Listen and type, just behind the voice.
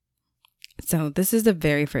So this is the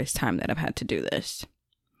very first time that I've had to do this.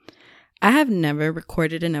 I have never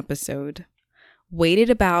recorded an episode, waited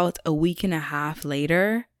about a week and a half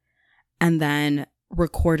later, and then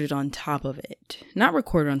recorded on top of it. Not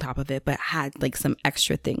recorded on top of it, but had like some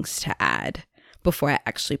extra things to add before I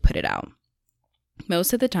actually put it out.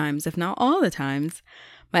 Most of the times, if not all the times,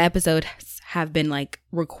 my episodes have been like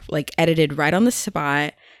edited right on the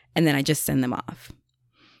spot, and then I just send them off.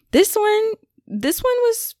 This one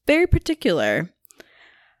was very particular.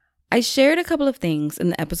 I shared a couple of things in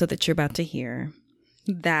the episode that you're about to hear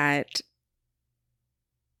that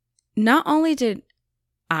not only did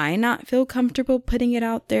I not feel comfortable putting it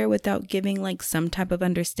out there without giving like some type of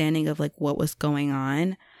understanding of like what was going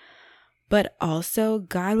on, but also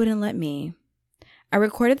God wouldn't let me. I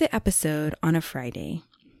recorded the episode on a Friday.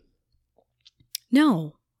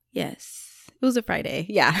 No, yes, it was a Friday.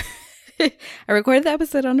 Yeah. I recorded the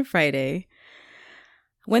episode on a Friday,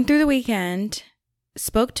 went through the weekend,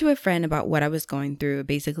 spoke to a friend about what I was going through,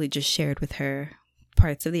 basically just shared with her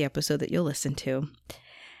parts of the episode that you'll listen to.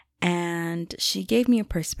 And she gave me a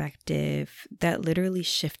perspective that literally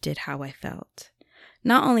shifted how I felt.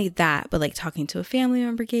 Not only that, but like talking to a family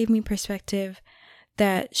member gave me perspective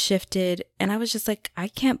that shifted. And I was just like, I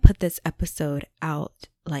can't put this episode out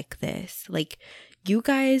like this. Like, you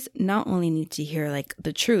guys not only need to hear like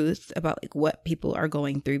the truth about like what people are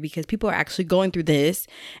going through, because people are actually going through this,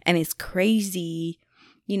 and it's crazy,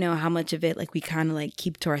 you know, how much of it like we kind of like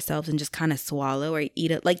keep to ourselves and just kind of swallow or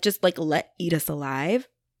eat it, like just like let eat us alive.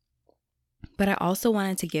 But I also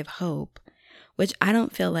wanted to give hope, which I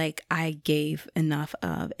don't feel like I gave enough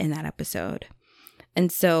of in that episode.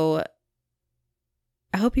 And so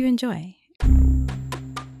I hope you enjoy.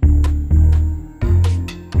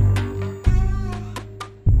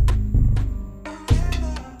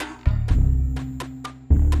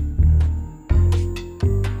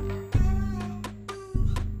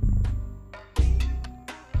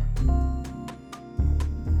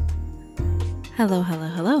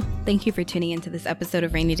 Hello. Thank you for tuning into this episode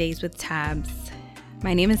of Rainy Days with Tabs.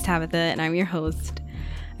 My name is Tabitha and I'm your host.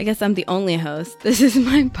 I guess I'm the only host. This is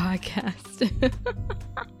my podcast.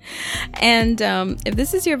 And if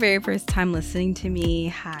this is your very first time listening to me,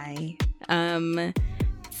 hi.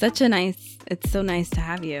 It's so nice to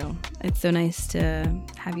have you. It's so nice to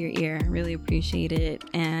have your ear. I really appreciate it.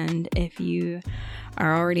 And if you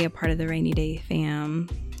are already a part of the Rainy Day fam,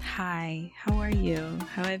 hi, how are you?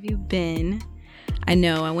 How have you been? I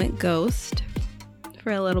know I went ghost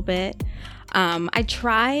for a little bit. I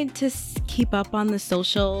tried to keep up on the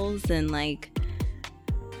socials and like,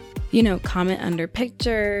 you know, comment under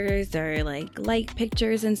pictures or like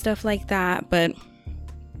pictures and stuff like that. But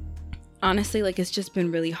honestly, like it's just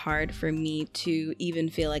been really hard for me to even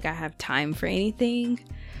feel like I have time for anything.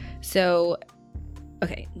 So,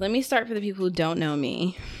 okay, let me start for the people who don't know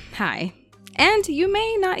me. Hi. And you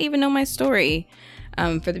may not even know my story.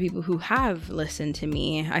 For the people who have listened to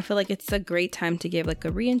me, I feel like it's a great time to give like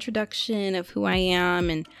a reintroduction of who I am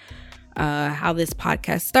and how this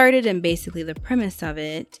podcast started and basically the premise of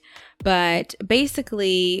it. But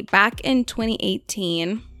basically back in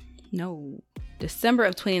December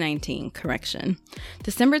of 2019,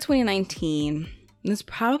 December 2019 was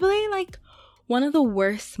probably like one of the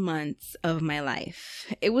worst months of my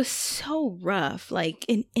life. It was so rough, like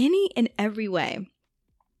in any and every way.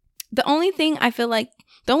 The only thing I feel like,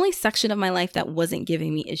 the only section of my life that wasn't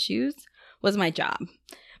giving me issues was my job.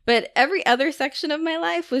 But every other section of my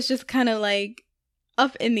life was just kind of like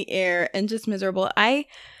up in the air and just miserable. I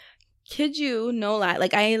kid you, no lie.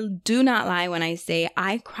 Like I do not lie when I say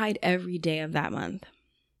I cried every day of that month.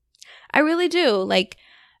 I really do. Like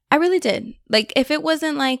I really did. Like if it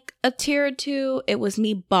wasn't like a tear or two, it was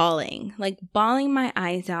me bawling my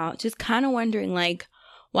eyes out, just kind of wondering like,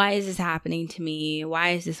 why is this happening to me?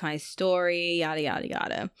 Why is this my story? Yada, yada,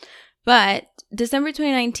 yada. But December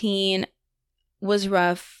 2019 was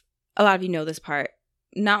rough. A lot of you know this part.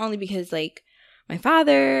 Not only because like my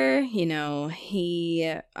father, you know,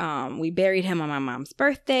 we buried him on my mom's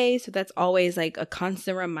birthday. So that's always like a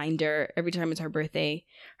constant reminder every time it's her birthday.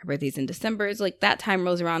 Her birthday's in December. It's like that time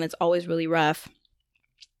rolls around. It's always really rough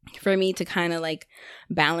for me to kind of like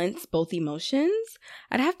balance both emotions.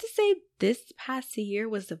 I'd have to say this past year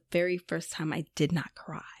was the very first time I did not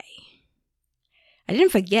cry. I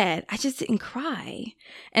didn't forget. I just didn't cry.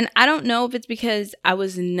 And I don't know if it's because I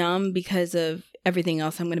was numb because of everything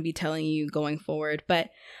else I'm going to be telling you going forward. But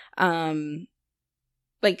like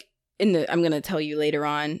I'm going to tell you later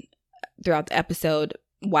on throughout the episode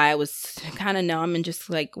why I was kind of numb and just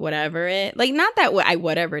like whatever it. Like not that I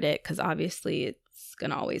whatevered it, because obviously it's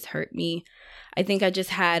going to always hurt me. I think I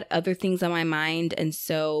just had other things on my mind. And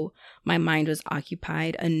so my mind was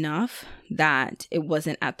occupied enough that it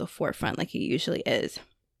wasn't at the forefront like it usually is.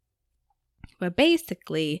 But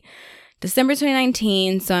basically, December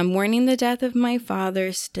 2019, so I'm mourning the death of my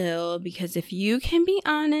father still, because if you can be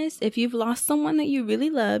honest, if you've lost someone that you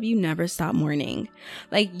really love, you never stop mourning.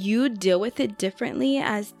 Like, you deal with it differently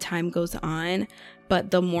as time goes on,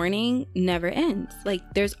 but the mourning never ends. Like,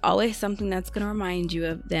 there's always something that's going to remind you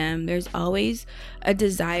of them. There's always a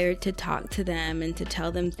desire to talk to them and to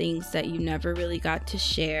tell them things that you never really got to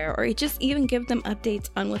share, or just even give them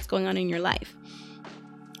updates on what's going on in your life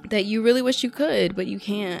that you really wish you could, but you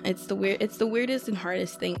can't. It's the weirdest and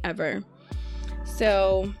hardest thing ever.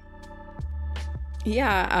 So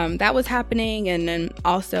yeah, that was happening. And then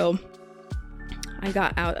also I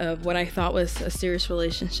got out of what I thought was a serious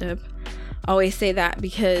relationship. I always say that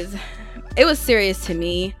because it was serious to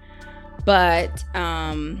me, but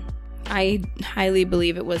I highly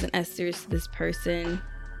believe it wasn't as serious to this person,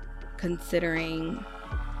 considering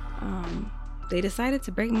they decided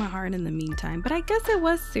to break my heart in the meantime. But I guess it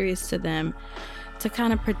was serious to them to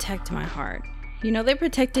kind of protect my heart. You know, they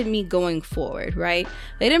protected me going forward, right?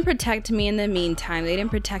 They didn't protect me in the meantime. They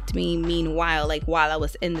didn't protect me meanwhile, like while I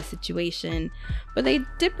was in the situation. But they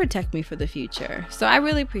did protect me for the future. So I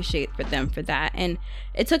really appreciate them for that. And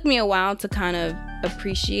it took me a while to kind of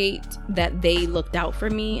appreciate that they looked out for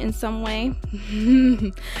me in some way.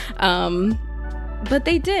 But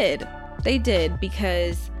they did. They did,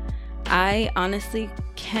 because I honestly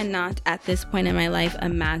cannot at this point in my life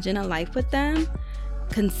imagine a life with them,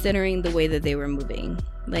 considering the way that they were moving.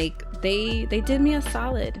 Like, they did me a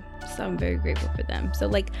solid. So I'm very grateful for them. So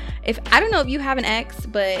like, if I don't know if you have an ex,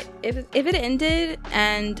 but if it ended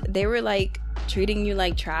and they were like treating you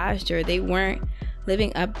like trash, or they weren't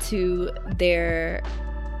living up to their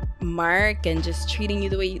mark and just treating you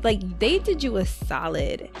the way you, like, they did you a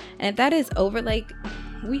solid. And if that is over, like,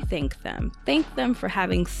 we thank them for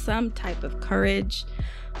having some type of courage,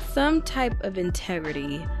 some type of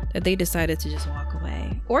integrity, that they decided to just walk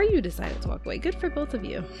away, or you decided to walk away. Good for both of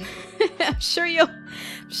you. I'm sure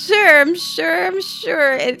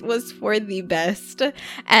it was for the best,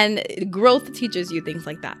 and growth teaches you things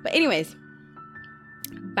like that. But anyways,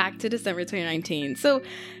 back to December 2019. So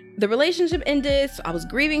the relationship ended. So I was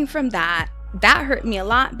grieving from that. That hurt me a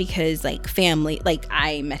lot, because like family, like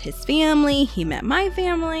I met his family, he met my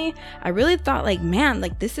family. I really thought like, man,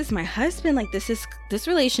 like this is my husband, like this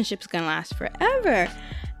relationship's gonna last forever.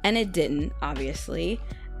 And it didn't, obviously.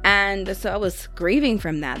 And so I was grieving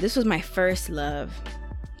from that. This was my first love,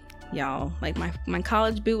 y'all. Like my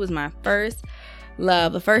college boo was my first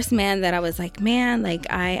love, the first man that I was like, man, like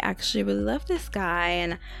I actually really love this guy,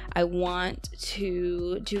 and I want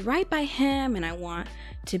to do right by him, and I want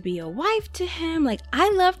to be a wife to him. Like,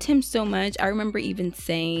 I loved him so much. I remember even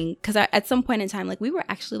saying, because at some point in time, like, we were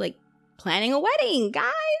actually like planning a wedding,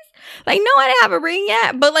 guys. Like, no, I didn't have a ring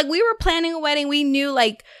yet, but like we were planning a wedding. We knew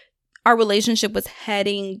like our relationship was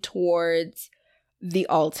heading towards the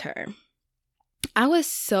altar. I was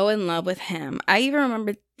so in love with him. I even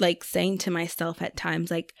remember like saying to myself at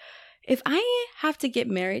times, like, if I have to get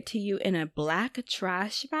married to you in a black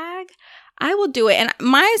trash bag, I will do it. And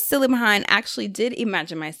my silly behind actually did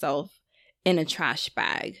imagine myself in a trash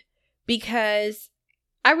bag, because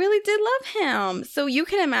I really did love him. So you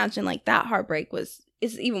can imagine like that heartbreak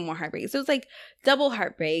is even more heartbreaking. So it was like double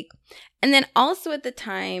heartbreak. And then also at the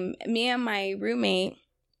time, me and my roommate,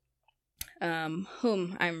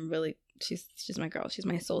 whom I'm really, she's my girl, she's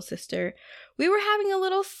my soul sister, we were having a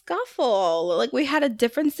little scuffle. Like, we had a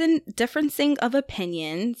differencing of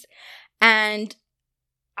opinions, and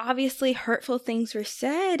obviously hurtful things were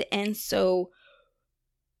said. And so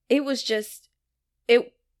it was just,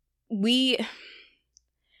 we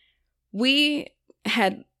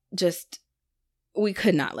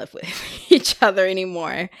could not live with each other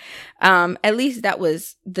anymore. At least that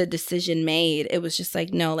was the decision made. It was just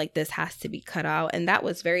like, no, like this has to be cut out. And that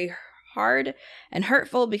was very hard and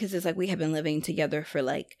hurtful, because it's like we have been living together for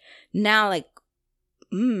like now, like,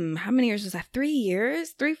 how many years was that? 4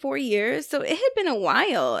 years. So it had been a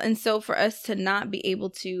while. And so for us to not be able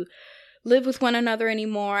to live with one another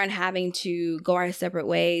anymore and having to go our separate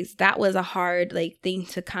ways, that was a hard like thing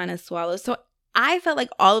to kind of swallow. So I felt like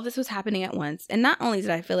all of this was happening at once. And not only did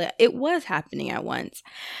I feel it was happening at once.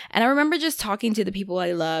 And I remember just talking to the people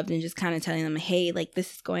I loved and just kind of telling them, hey, like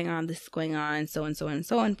this is going on, so and so and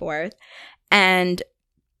so and forth. And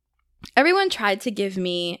everyone tried to give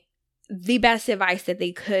me the best advice that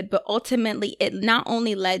they could, but ultimately it not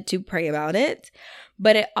only led to pray about it,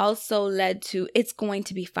 but it also led to it's going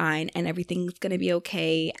to be fine and everything's going to be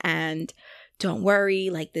okay, and don't worry,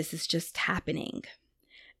 like this is just happening.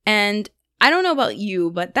 And I don't know about you,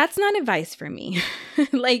 but that's not advice for me.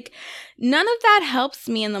 Like none of that helps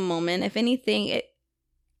me in the moment. If anything,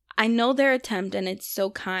 I know their attempt and it's so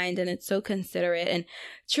kind and it's so considerate. And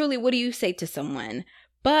truly, what do you say to someone?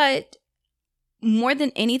 But more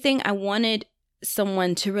than anything, I wanted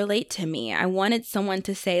someone to relate to me. I wanted someone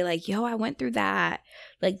to say like, yo, I went through that.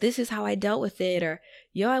 Like, this is how I dealt with it. Or,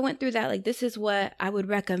 yo, I went through that. Like, this is what I would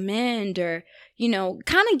recommend. Or,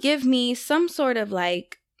 kind of give me some sort of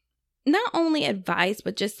like, not only advice,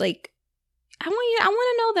 but just like, I want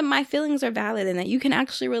to know that my feelings are valid and that you can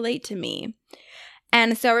actually relate to me.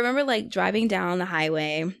 And so I remember like driving down the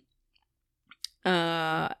highway,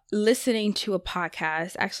 listening to a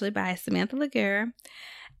podcast actually by Samantha Laguerre,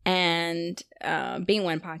 and Being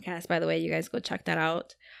One podcast, by the way, you guys go check that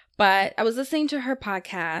out. But I was listening to her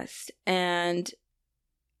podcast, and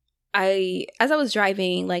as I was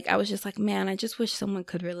driving, like I was just like, man, I just wish someone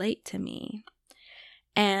could relate to me.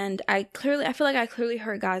 And I feel like I clearly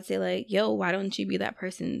heard God say like, yo, why don't you be that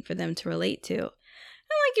person for them to relate to?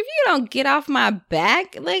 I'm like, if you don't get off my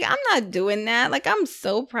back, like, I'm not doing that. Like, I'm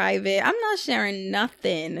so private. I'm not sharing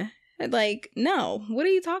nothing. Like, no, what are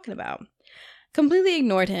you talking about? Completely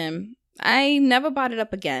ignored him. I never brought it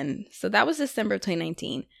up again. So that was December of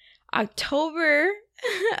 2019. October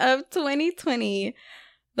of 2020,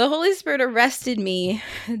 the Holy Spirit arrested me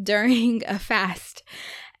during a fast.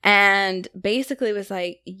 And basically was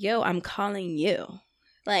like, yo, I'm calling you.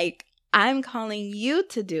 Like, I'm calling you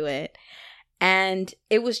to do it. And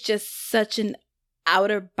it was just such an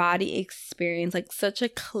outer body experience, like such a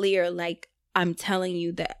clear, like, I'm telling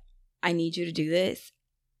you that I need you to do this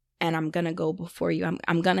and I'm going to go before you.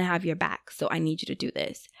 I'm going to have your back. So I need you to do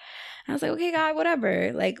this. And I was like, okay, God,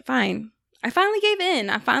 whatever. Like, fine. I finally gave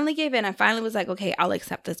in. I finally was like, okay, I'll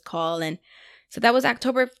accept this call. And so that was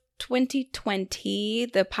October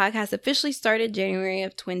 2020. The podcast officially started January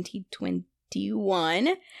of 2021.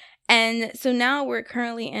 And so now we're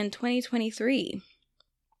currently in 2023.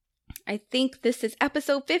 I think this is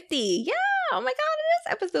episode 50. Yeah. Oh my God, it is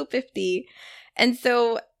episode 50. And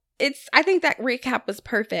so I think that recap was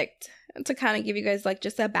perfect to kind of give you guys like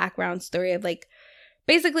just a background story of like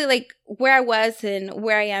basically like where I was and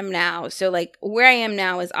where I am now. So like where I am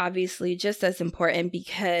now is obviously just as important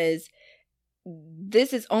because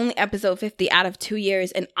this is only episode 50 out of 2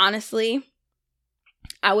 years. And honestly,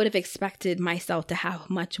 I would have expected myself to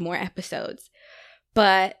have much more episodes.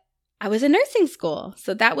 But I was in nursing school.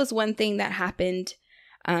 So that was one thing that happened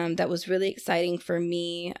that was really exciting for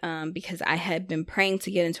me because I had been praying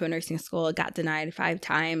to get into a nursing school. I got denied 5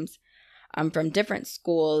 times from different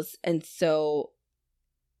schools. And so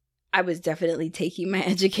I was definitely taking my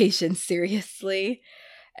education seriously.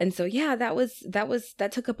 And so, yeah,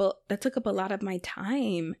 that took up a lot of my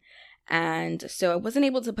time. And so I wasn't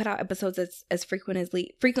able to put out episodes as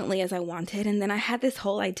frequently as I wanted. And then I had this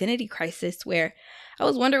whole identity crisis where I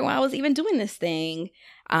was wondering why I was even doing this thing.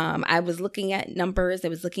 I was looking at numbers. I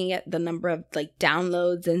was looking at the number of like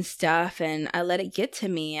downloads and stuff. And I let it get to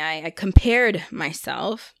me. I compared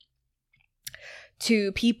myself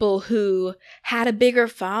to people who had a bigger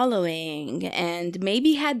following and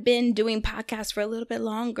maybe had been doing podcasts for a little bit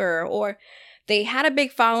longer, or they had a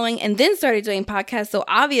big following and then started doing podcasts. So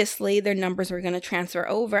obviously their numbers were going to transfer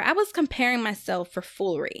over. I was comparing myself for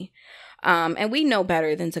foolery. And we know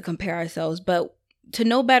better than to compare ourselves, but to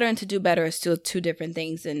know better and to do better are still 2 different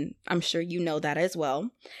things. And I'm sure you know that as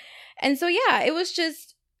well. And so, yeah, it was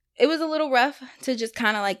a little rough to just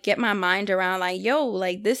kind of like get my mind around like, yo,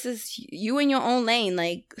 like this is you in your own lane,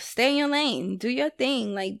 like stay in your lane, do your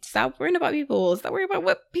thing, like stop worrying about people, stop worrying about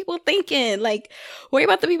what people thinking, like worry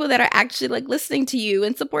about the people that are actually like listening to you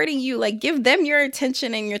and supporting you, like give them your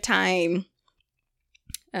attention and your time.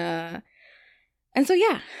 And so,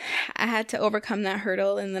 yeah, I had to overcome that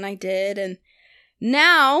hurdle and then I did. And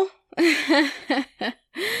now it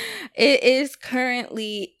is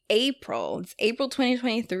currently April. It's April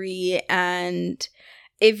 2023. And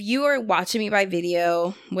if you are watching me by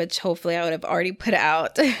video, which hopefully I would have already put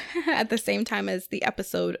out at the same time as the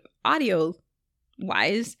episode audio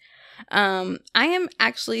wise, I am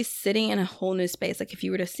actually sitting in a whole new space. Like if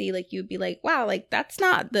you were to see, like you'd be like, wow, like that's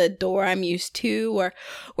not the door I'm used to, or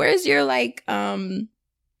where's your like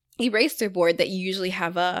eraser board that you usually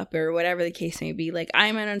have up, or whatever the case may be. Like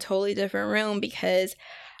I'm in a totally different room because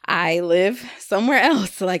I live somewhere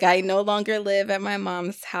else. Like I no longer live at my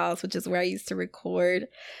mom's house, which is where I used to record.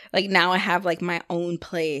 Like now I have like my own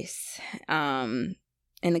place in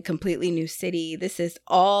a completely new city. This is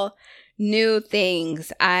all new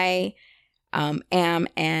things. I am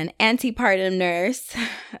an antepartum nurse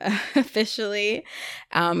officially.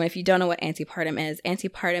 If you don't know what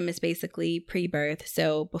antepartum is basically pre-birth.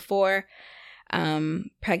 So before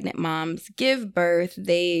pregnant moms give birth,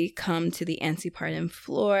 they come to the antepartum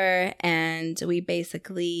floor, and we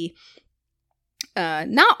basically,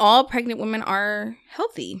 not all pregnant women are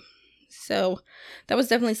healthy. So that was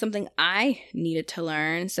definitely something I needed to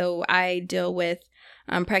learn. So I deal with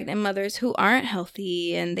pregnant mothers who aren't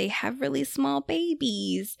healthy, and they have really small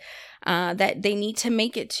babies that they need to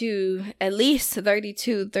make it to at least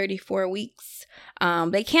 32, 34 weeks.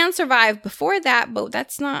 They can survive before that, but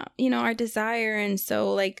that's not, our desire. And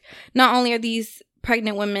so, like, not only are these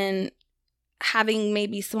pregnant women having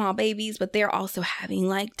maybe small babies, but they're also having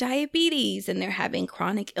like diabetes, and they're having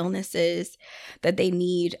chronic illnesses that they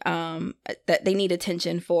need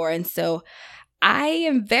attention for. And so I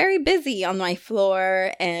am very busy on my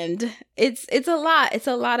floor, and it's a lot. It's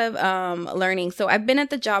a lot of learning. So I've been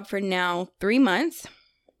at the job for now 3 months.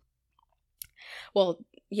 Well,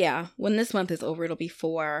 yeah, when this month is over, it'll be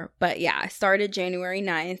 4. But yeah, I started January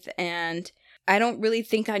 9th, and I don't really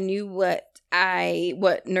think I knew what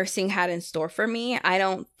nursing had in store for me. I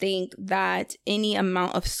don't think that any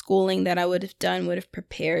amount of schooling that I would have done would have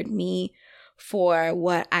prepared me for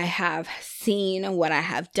what I have seen, what I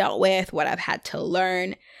have dealt with, what I've had to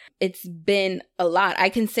learn. It's been a lot. I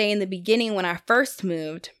can say in the beginning when I first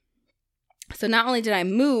moved, so not only did I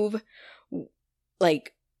move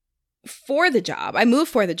like for the job, I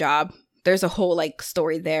moved for the job. There's a whole like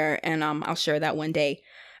story there, and I'll share that one day.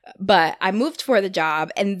 But I moved for the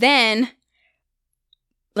job, and then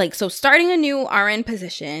so starting a new RN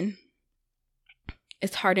position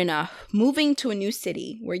is hard enough. Moving to a new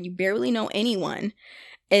city where you barely know anyone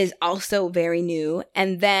is also very new.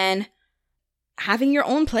 And then having your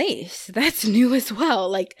own place, that's new as well.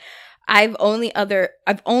 Like I've only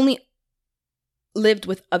lived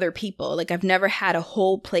with other people. Like I've never had a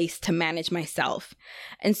whole place to manage myself.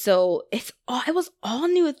 And so it was all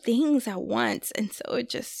new things at once. And so it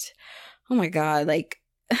just, oh my God, like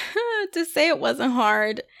to say it wasn't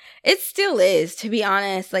hard, it still is, to be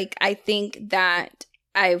honest. Like I think that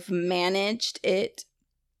I've managed it,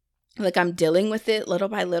 like I'm dealing with it little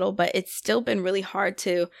by little, but it's still been really hard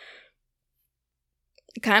to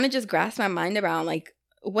kind of just grasp my mind around like,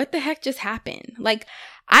 what the heck just happened? Like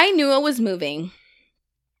I knew I was moving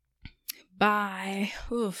by,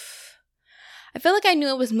 I feel like I knew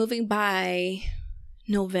I was moving by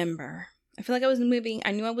November. I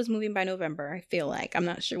knew I was moving by November. I feel like, I'm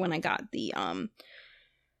not sure when I got the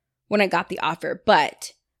offer,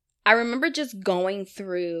 but I remember just going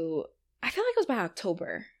through, I feel like it was by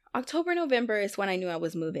October, November is when I knew I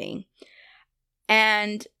was moving.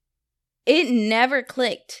 And it never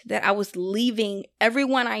clicked that I was leaving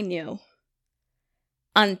everyone I knew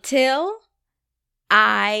until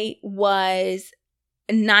I was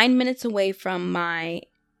 9 minutes away from my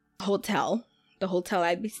hotel, the hotel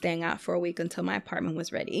I'd be staying at for a week until my apartment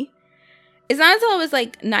was ready. It's not until I was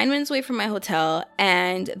like 9 minutes away from my hotel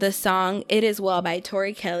and the song It Is Well by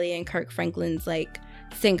Tori Kelly and Kirk Franklin's like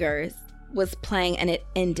singers was playing, and it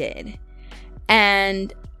ended.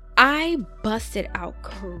 And I busted out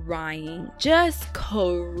crying, just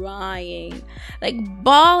crying, like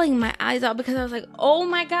bawling my eyes out, because I was like, oh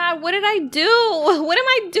my God, what did I do? What am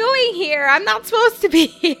I doing here? I'm not supposed to be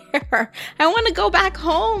here. I want to go back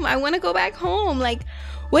home. Like,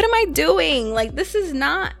 what am I doing? Like, this is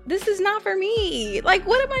not for me. Like,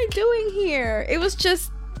 what am I doing here? It was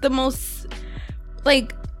just the most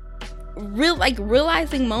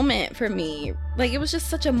realizing moment for me. Like, it was just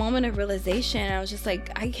such a moment of realization. I was just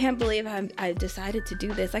like, I can't believe I decided to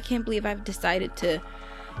do this. I can't believe I've decided to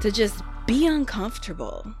just be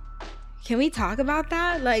uncomfortable. Can we talk about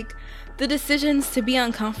that? Like, the decisions to be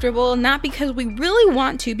uncomfortable, not because we really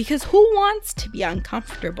want to, because who wants to be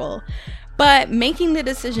uncomfortable, but making the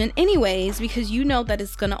decision anyways, because you know that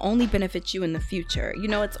it's going to only benefit you in the future. You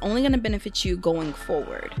know, it's only going to benefit you going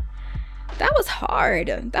forward. That was hard.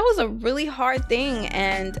 That was a really hard thing.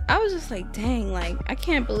 And I was just like, dang, like, I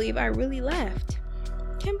can't believe I really left.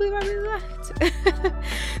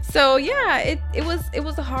 So yeah, it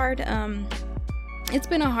was a hard, it's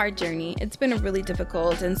been a hard journey. It's been a really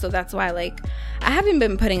difficult. And so that's why, like, I haven't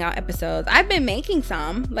been putting out episodes. I've been making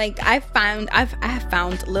some. Like, I have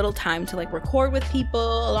found little time to like record with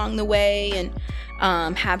people along the way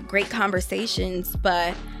and have great conversations,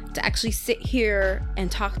 but to actually sit here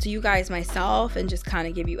and talk to you guys myself and just kind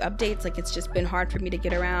of give you updates, like, it's just been hard for me to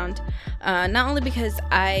get around. Not only because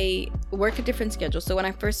I work a different schedule. So when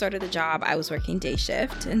I first started the job, I was working day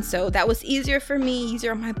shift. And so that was easier for me,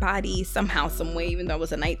 easier on my body somehow, some way, even though I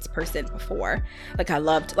was a nights person before.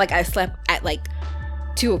 I slept at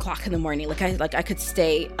 2:00 in the morning. I could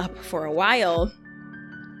stay up for a while.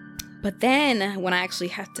 But then when I actually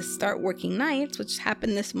had to start working nights, which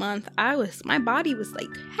happened this month, my body was like,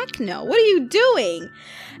 heck no, what are you doing?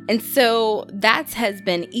 And so that's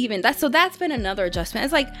been another adjustment.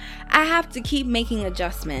 It's like, I have to keep making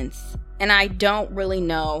adjustments, and I don't really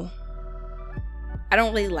know. I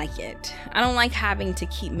don't really like it. I don't like having to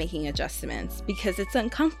keep making adjustments because it's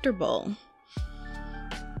uncomfortable.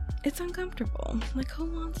 It's uncomfortable. Like, who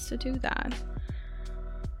wants to do that?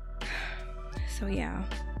 So yeah.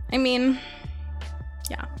 I mean,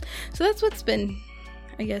 yeah. So that's what's been,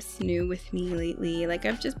 I guess, new with me lately. Like,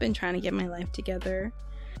 I've just been trying to get my life together.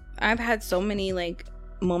 I've had so many,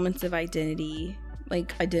 moments of identity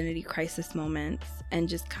crisis moments, and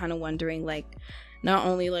just kind of wondering, not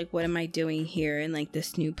only, what am I doing here in,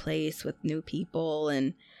 this new place with new people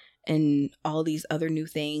and all these other new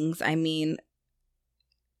things. I mean,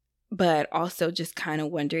 but also just kind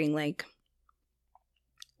of wondering,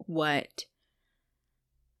 what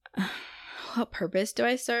purpose do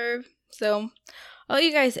I serve? So I'll let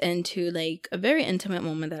you guys into a very intimate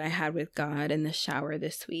moment that I had with God in the shower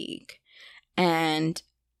this week. And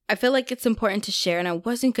I feel like it's important to share, and I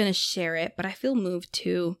wasn't going to share it, but I feel moved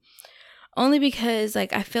to, only because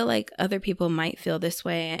I feel like other people might feel this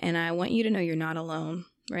way, and I want you to know you're not alone,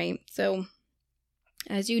 right? So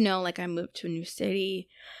as you know, I moved to a new city.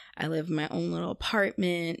 I live in my own little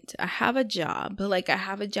apartment. I have a job, but I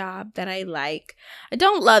have a job that I like. I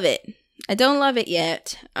don't love it. I don't love it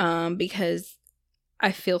yet because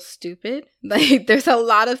I feel stupid. There's a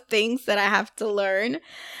lot of things that I have to learn.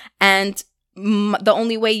 And the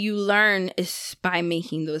only way you learn is by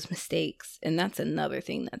making those mistakes. And that's another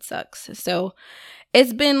thing that sucks. So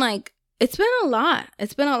it's been a lot.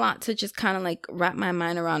 It's been a lot to just kind of wrap my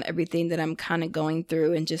mind around everything that I'm kind of going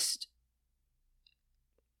through,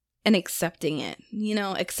 and accepting it,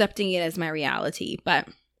 accepting it as my reality. But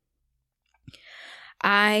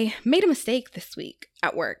I made a mistake this week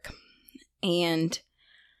at work, and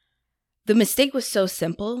the mistake was so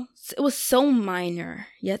simple. It was so minor,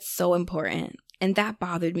 yet so important. And that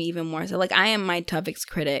bothered me even more. So I am my toughest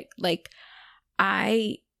critic.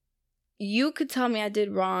 You could tell me I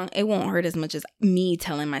did wrong. It won't hurt as much as me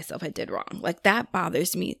telling myself I did wrong. That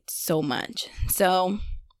bothers me so much. So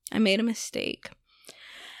I made a mistake.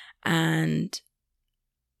 And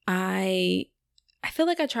I feel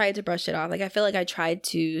like I tried to brush it off. I feel like I tried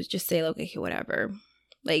to just say, okay, whatever.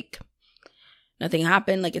 Nothing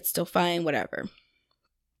happened. It's still fine, whatever.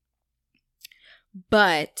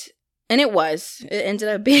 But, and it ended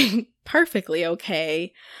up being perfectly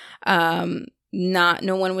okay.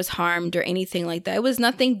 No one was harmed or anything like that. It was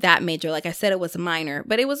nothing that major. Like I said, it was minor,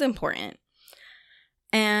 but it was important.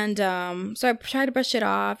 And so I tried to brush it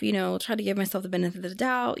off, try to give myself the benefit of the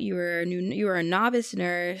doubt. You were a novice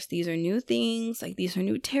nurse. These are new things. These are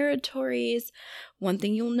new territories. One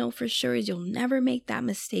thing you'll know for sure is you'll never make that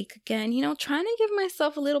mistake again. Trying to give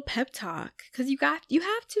myself a little pep talk, because you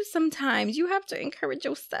have to sometimes. You have to encourage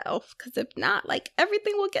yourself, because if not,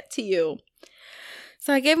 everything will get to you.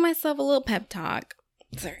 So I gave myself a little pep talk.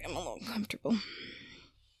 Sorry, I'm a little uncomfortable.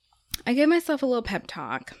 I gave myself a little pep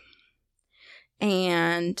talk.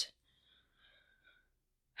 And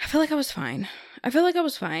I feel like I was fine. And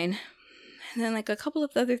then a couple of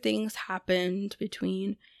other things happened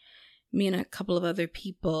between me and a couple of other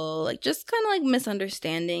people. Just kind of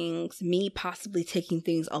misunderstandings. Me possibly taking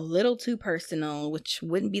things a little too personal, which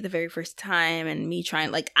wouldn't be the very first time. And me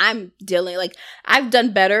trying, I'm dealing, I've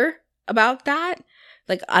done better about that.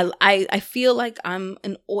 I feel like I'm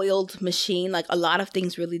an oiled machine. A lot of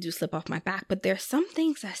things really do slip off my back, but there's some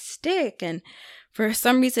things that stick. And for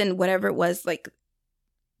some reason, whatever it was,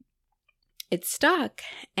 it stuck.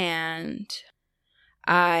 And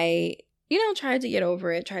I, tried to get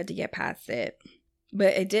over it, tried to get past it, but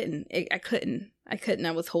it didn't. I couldn't.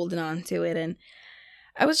 I was holding on to it. And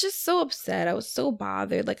I was just so upset. I was so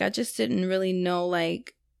bothered. I just didn't really know,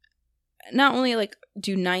 not only,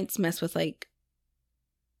 do nights mess with,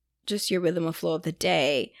 just your rhythm of flow of the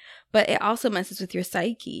day, but it also messes with your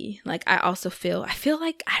psyche. I feel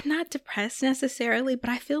like I'm not depressed necessarily,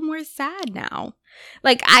 but I feel more sad now.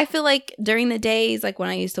 I feel like during the days, when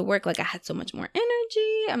I used to work, I had so much more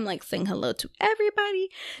energy. I'm saying hello to everybody.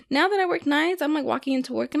 Now that I work nights, I'm walking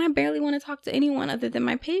into work and I barely want to talk to anyone other than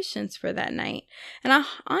my patients for that night. And I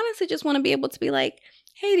honestly just want to be able to be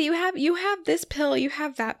hey, do you have this pill, you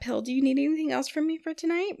have that pill, do you need anything else from me for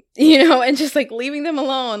tonight? And just leaving them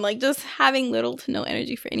alone, just having little to no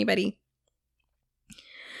energy for anybody.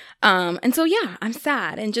 And so, yeah, I'm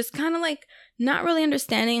sad and just kind of like not really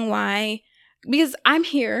understanding why, because I'm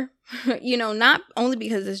here, not only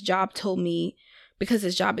because this job because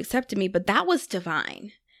this job accepted me, but that was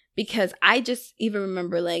divine. Because I just even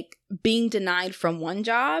remember like being denied from one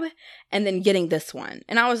job and then getting this one.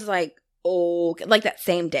 And I was like, oh, like that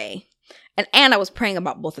same day. And I was praying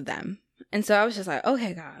about both of them. And so I was just like,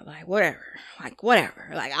 okay, God, like whatever,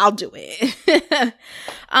 like I'll do it.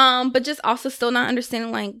 But just also still not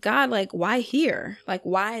understanding like, God, like why here? Like,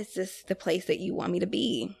 why is this the place that you want me to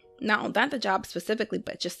be? Not the job specifically,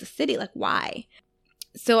 but just the city. Like, why?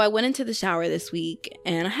 So I went into the shower this week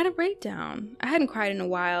and I had a breakdown. I hadn't cried in a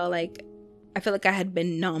while. Like, I feel like I had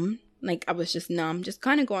been numb. Like, I was just numb, just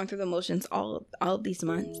kind of going through the motions all of these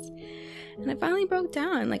months. And I finally broke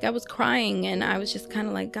down. Like, I was crying and I was just kind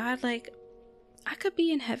of like, God, like, I could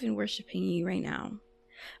be in heaven worshiping you right now.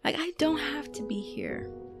 Like, I don't have to be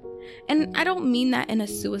here. And I don't mean that in a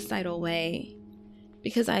suicidal way,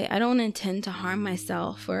 because I don't intend to harm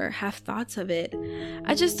myself or have thoughts of it.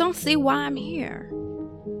 I just don't see why I'm here.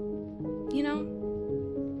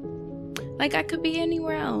 Like I could be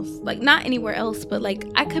anywhere else. Like not anywhere else, but like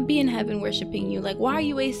I could be in heaven worshiping you. Like, why are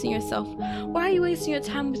you wasting yourself? Why are you wasting your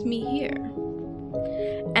time with me here?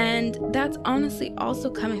 And that's honestly also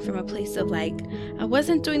coming from a place of like, I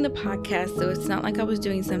wasn't doing the podcast, so it's not like I was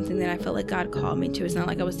doing something that I felt like God called me to. It's not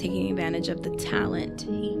like I was taking advantage of the talent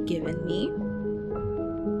He'd given me.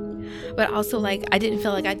 But also like, I didn't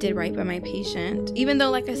feel like I did right by my patient, even though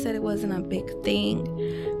like I said, it wasn't a big thing.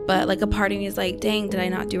 But like a part of me is like, dang, did I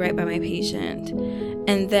not do right by my patient?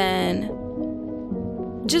 And then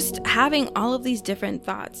just having all of these different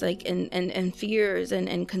thoughts, like, and fears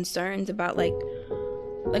and concerns about like,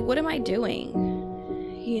 what am I doing?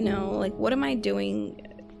 Like, what am I doing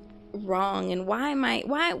wrong? And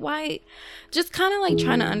why just kind of like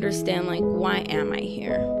trying to understand, like, why am I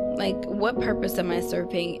here? Like, what purpose am I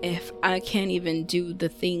serving if I can't even do the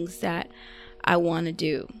things that I want to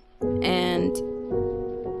do? And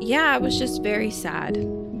yeah, I was just very sad,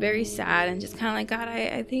 and just kind of like, God,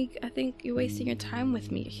 I think you're wasting your time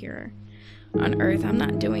with me here on earth. I'm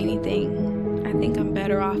not doing anything. I think I'm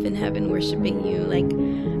better off in heaven worshiping you. Like,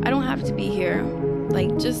 I don't have to be here. Like,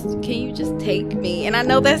 can you just take me? And I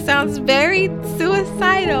know that sounds very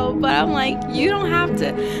suicidal, but I'm like, you don't have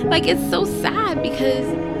to. Like, it's so sad because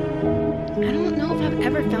I don't know if I've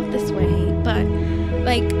ever felt this way, but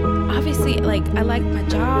like, obviously, like, I like my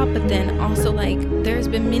job, but then also like there's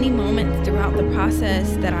been many moments throughout the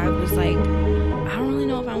process that I was like, I don't really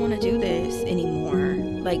know if I want to do this anymore.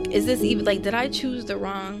 Like, is this even, like, did I choose the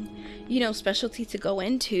wrong, specialty to go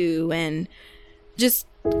into? And just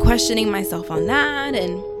questioning myself on that,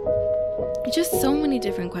 and just so many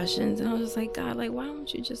different questions. And I was just like, God, like, why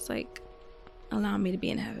don't you just like allow me to be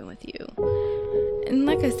in heaven with you? And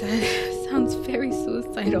like I said, it sounds very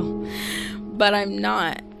suicidal, but I'm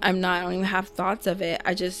not. I don't even have thoughts of it.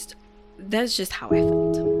 That's just how I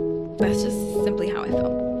felt. That's just simply how I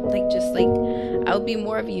felt. Like, just like, I would be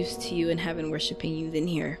more of use to you in heaven worshiping you than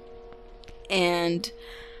here. And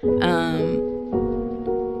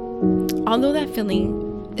although that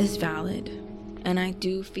feeling is valid, and I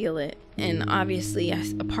do feel it, and obviously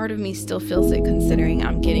a part of me still feels it, considering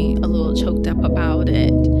I'm getting a little choked up about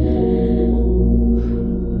it,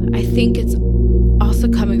 I think it's also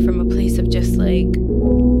coming from a place of just like,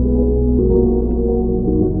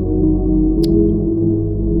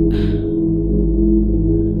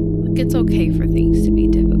 it's okay for things to be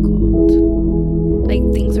difficult. Like,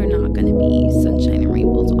 things are not going to be sunshine and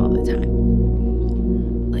rainbows all the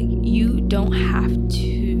time. Like, you don't have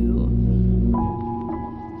to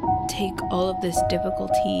take all of this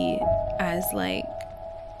difficulty as like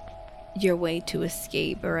your way to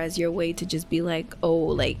escape, or as your way to just be like, oh,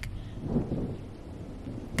 like,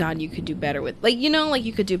 God, you could do better with, like, like,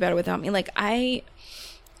 you could do better without me. Like,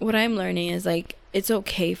 what I'm learning is like, it's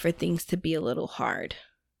okay for things to be a little hard.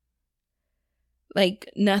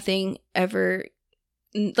 Like, nothing ever,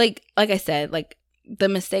 like I said, like, the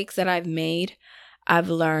mistakes that I've made,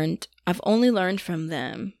 I've only learned from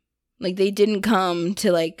them. Like, they didn't come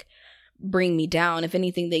to like bring me down. If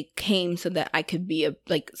anything, they came so that I could be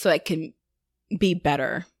so I can be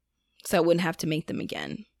better, so I wouldn't have to make them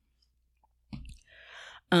again.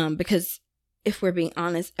 Because if we're being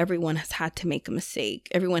honest, everyone has had to make a mistake.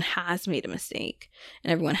 Everyone has made a mistake,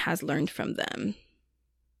 and everyone has learned from them.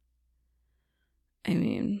 I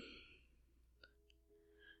mean,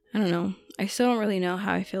 I don't know. I still don't really know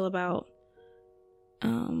how I feel about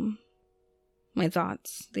my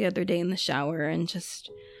thoughts the other day in the shower, and just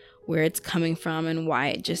where it's coming from and why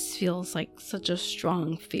it just feels like such a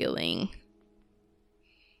strong feeling.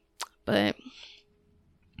 But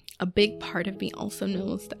a big part of me also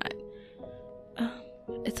knows that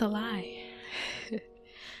it's a lie.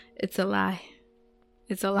 It's a lie.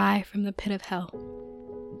 It's a lie from the pit of hell.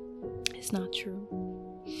 It's not true.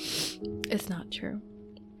 It's not true.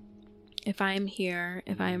 If I am here,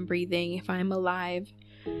 if I am breathing, if I am alive,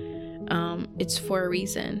 it's for a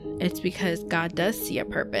reason. It's because God does see a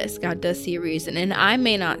purpose. God does see a reason. And I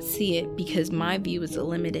may not see it because my view is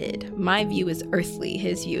limited. My view is earthly.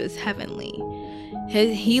 His view is heavenly.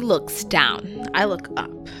 He looks down. I look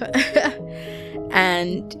up.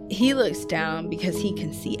 And he looks down because he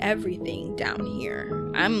can see everything down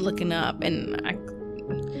here. I'm looking up and I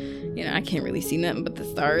can't really see nothing but the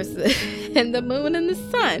stars and the moon and the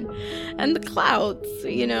sun and the clouds,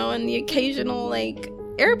 and the occasional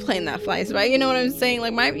airplane that flies by. You know what I'm saying?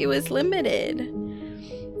 My view is limited.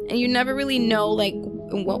 And you never really know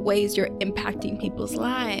in what ways you're impacting people's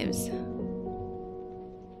lives.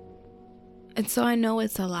 And so I know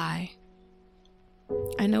it's a lie.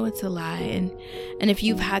 I know it's a lie. And if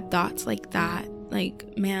you've had thoughts like that,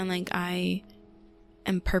 I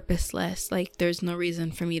am purposeless, there's no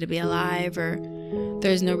reason for me to be alive, or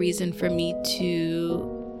there's no reason for me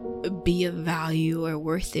to be of value or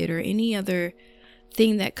worth it, or any other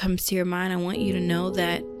thing that comes to your mind, I want you to know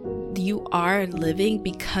that you are living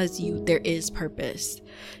because there is purpose,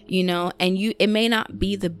 and it may not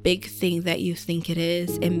be the big thing that you think it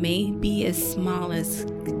is. It may be as small as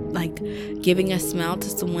giving a smile to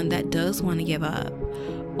someone that does want to give up,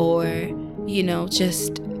 or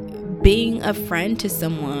just being a friend to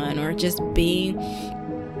someone, or just being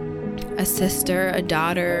a sister, a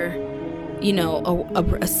daughter,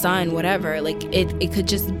 a son, whatever. It could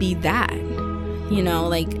just be that.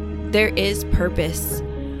 There is purpose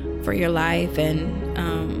for your life. And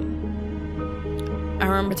I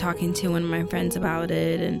remember talking to one of my friends about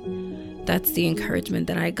it, and that's the encouragement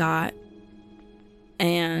that I got.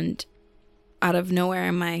 And out of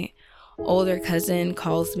nowhere, my older cousin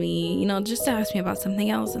calls me, just to ask me about something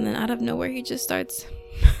else. And then out of nowhere, he just starts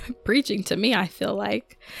preaching to me. I feel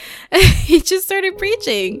like he just started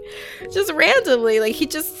preaching just randomly. He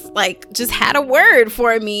just had a word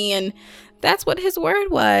for me, and that's what his word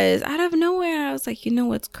was. Out of nowhere, I was like,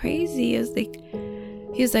 what's crazy is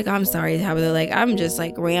he was like, I'm sorry, Tabitha, I'm just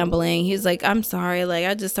rambling. He's like, I'm sorry,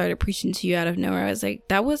 I just started preaching to you out of nowhere. I was like,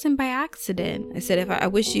 that wasn't by accident. I said, I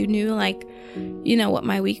wish you knew what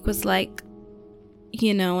my week was like,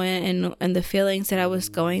 and the feelings that I was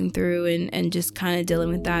going through, and just kind of dealing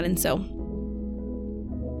with that. And so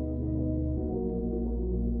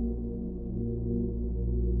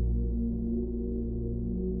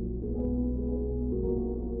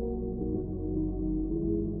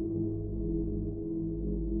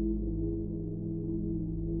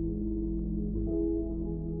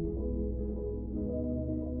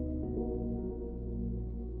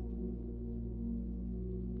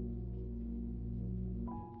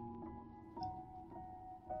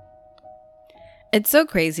it's so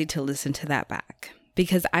crazy to listen to that back,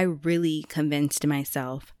 because I really convinced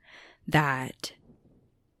myself that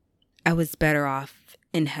I was better off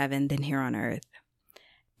in heaven than here on earth.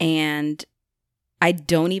 And I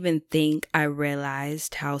don't even think I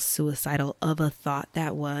realized how suicidal of a thought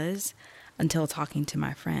that was until talking to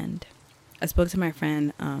my friend. I spoke to my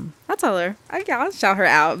friend, I'll tell her, I'll shout her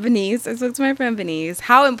out, Venice. I spoke to my friend Venice,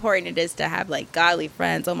 how important it is to have godly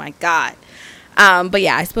friends. Oh my God. But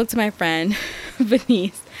yeah, I spoke to my friend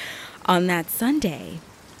Venice on that Sunday,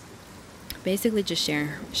 basically just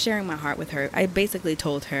sharing my heart with her. I basically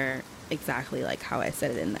told her exactly how I said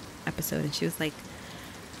it in the episode, and she was like,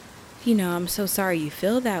 I'm so sorry you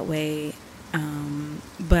feel that way,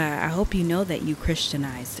 but I hope you know that you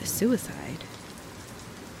Christianized suicide.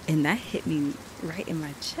 And that hit me right in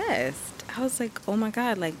my chest. I was like, oh my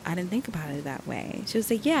God, I didn't think about it that way. She was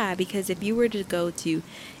like, yeah, because if you were to go to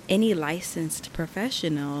any licensed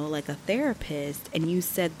professional, like a therapist, and you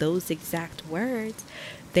said those exact words,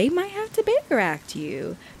 they might have to Baker Act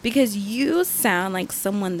you, because you sound like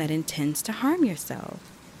someone that intends to harm yourself.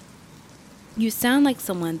 You sound like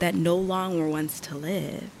someone that no longer wants to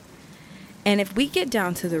live. And if we get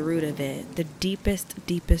down to the root of it, the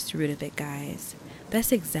deepest root of it, guys,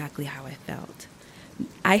 that's exactly how I felt.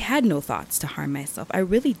 I had no thoughts to harm myself. I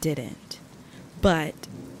really didn't. But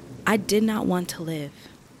I did not want to live.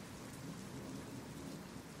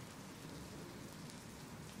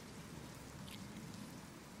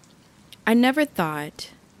 I never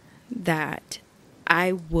thought that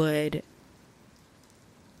I would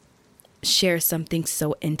share something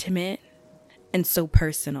so intimate and so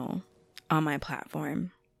personal on my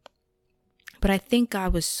platform. But I think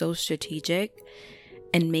God was so strategic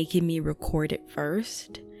and making me record it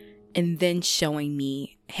first, and then showing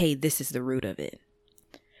me hey, this is the root of it.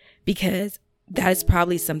 Because that is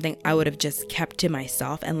probably something I would have just kept to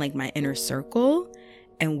myself and like my inner circle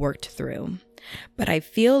and worked through. But I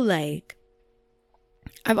feel like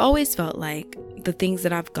I've always felt like the things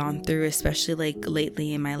that I've gone through, especially like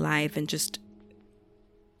lately in my life and just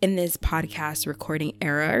in this podcast recording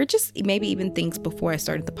era, or just maybe even things before I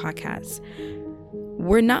started the podcast,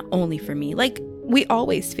 were not only for me. Like we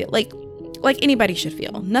always feel like anybody should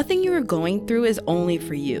feel. Nothing you are going through is only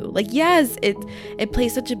for you. Like, yes, it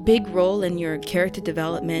plays such a big role in your character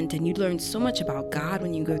development, and you learn so much about God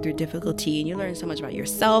when you go through difficulty, and you learn so much about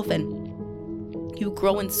yourself, and you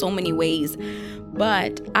grow in so many ways.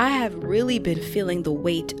 But I have really been feeling the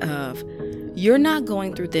weight of, you're not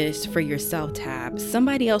going through this for yourself, Tab.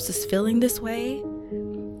 Somebody else is feeling this way,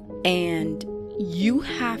 and you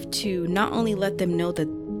have to not only let them know that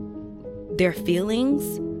their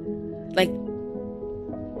feelings, like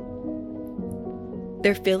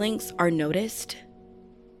their feelings are noticed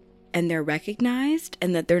and they're recognized,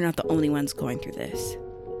 and that they're not the only ones going through this.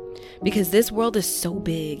 Because this world is so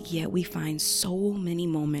big, yet we find so many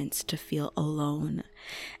moments to feel alone.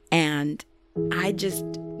 And I just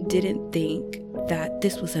didn't think that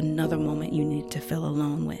this was another moment you need to feel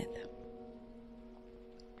alone with.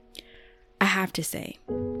 I have to say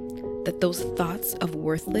that those thoughts of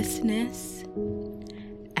worthlessness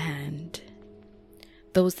and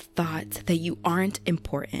those thoughts that you aren't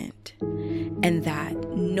important and that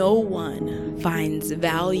no one finds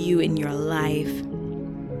value in your life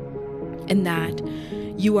and that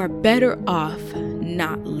you are better off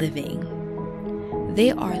not living, they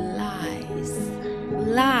are lies,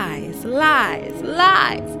 lies, lies,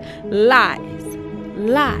 lies, lies,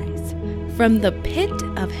 lies from the pit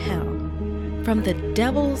of hell, from the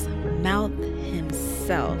devil's mouth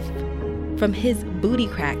himself, from his booty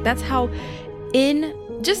crack. That's how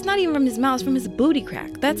just not even from his mouth, from his booty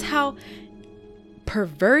crack. That's how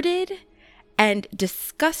perverted and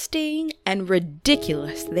disgusting and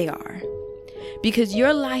ridiculous they are. Because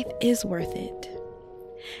your life is worth it.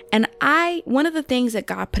 And one of the things that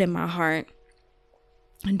God put in my heart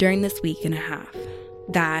during this week and a half,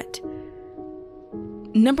 that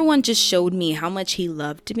number one just showed me how much he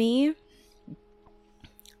loved me,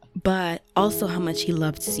 but also how much he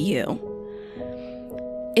loves you.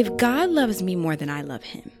 If God loves me more than I love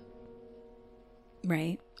him,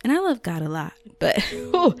 right? And I love God a lot, but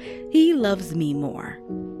he loves me more,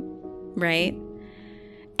 right?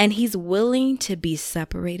 And he's willing to be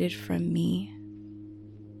separated from me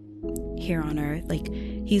here on earth. Like,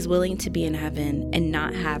 he's willing to be in heaven and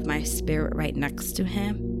not have my spirit right next to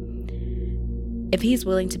him. If he's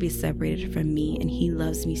willing to be separated from me and he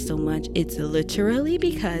loves me so much, it's literally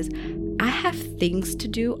because I have things to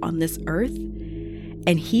do on this earth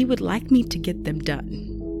and he would like me to get them done.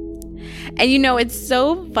 And you know, it's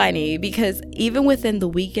so funny because even within the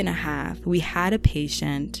week and a half, we had a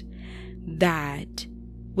patient that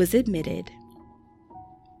was admitted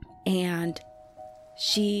and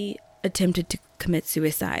she attempted to commit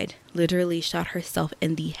suicide, literally shot herself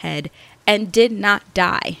in the head and did not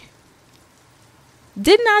die.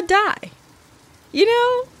 Did not die. You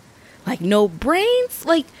know, like no brains,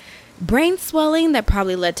 like brain swelling that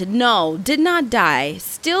probably led to did not die.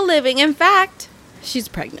 Still living. In fact, she's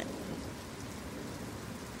pregnant.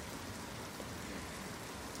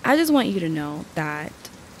 I just want you to know that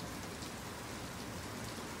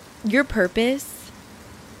your purpose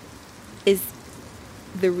is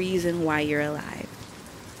the reason why you're alive.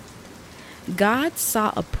 God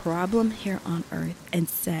saw a problem here on earth and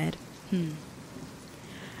said,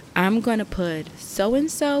 I'm going to put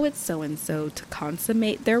so-and-so with so-and-so to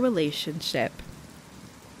consummate their relationship.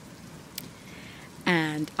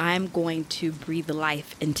 And I'm going to breathe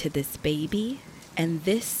life into this baby. And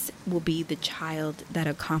this will be the child that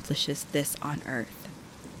accomplishes this on earth.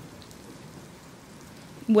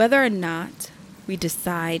 Whether or not we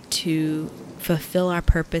decide to fulfill our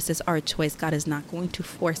purpose is our choice. God is not going to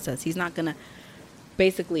force us. He's not going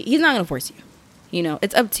to force you. You know,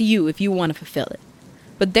 it's up to you if you want to fulfill it.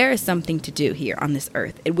 But there is something to do here on this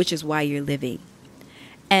earth, which is why you're living.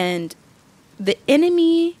 And the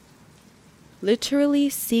enemy literally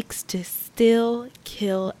seeks to steal,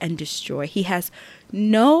 kill, and destroy. He has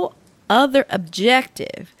no other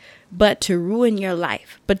objective but to ruin your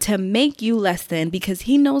life, but to make you less than, because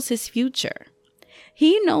he knows his future.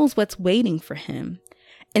 He knows what's waiting for him.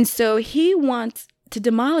 And so he wants to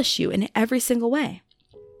demolish you in every single way.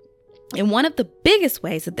 And one of the biggest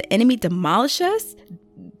ways that the enemy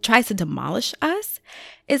tries to demolish us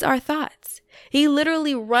is our thoughts. He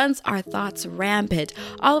literally runs our thoughts rampant.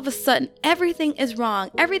 All of a sudden, everything is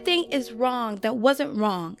wrong. Everything is wrong that wasn't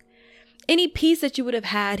wrong. Any peace that you would have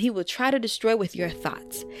had, he will try to destroy with your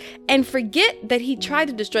thoughts. And forget that he tried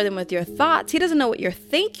to destroy them with your thoughts. He doesn't know what you're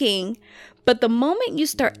thinking. But the moment you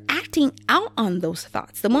start acting out on those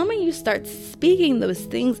thoughts, the moment you start speaking those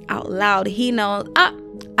things out loud, he knows,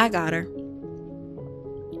 I got her.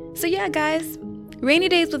 So yeah, guys, Rainy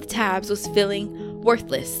Days with Tabs was feeling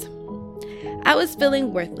worthless. I was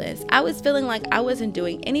feeling worthless. I was feeling like I wasn't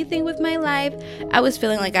doing anything with my life. I was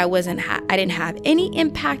feeling like I didn't have any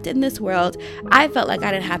impact in this world. I felt like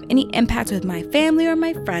I didn't have any impact with my family or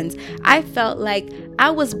my friends. I felt like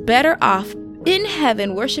I was better off in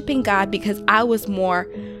heaven worshiping God because I was more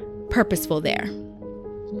purposeful there.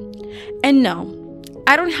 And no,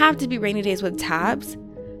 I don't have to be Rainy Days with Tabs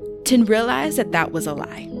to realize that that was a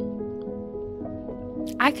lie.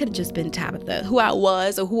 I could have just been Tabitha, who I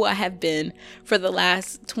was or who I have been for the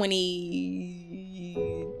last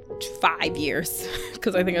 25 years.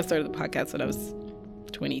 Because I think I started the podcast when I was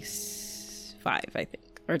 25, I think,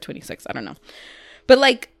 or 26. I don't know. But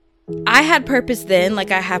like, I had purpose then,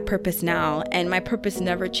 like I have purpose now, and my purpose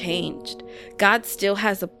never changed. God still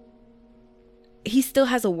has a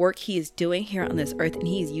work he is doing here on this earth, and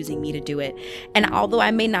he is using me to do it. And although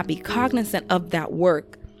I may not be cognizant of that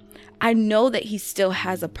work, I know that he still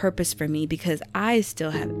has a purpose for me because I still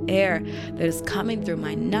have air that is coming through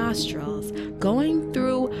my nostrils, going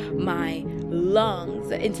through my lungs,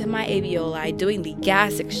 into my alveoli, doing the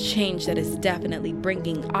gas exchange that is definitely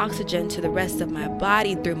bringing oxygen to the rest of my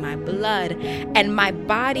body through my blood. And my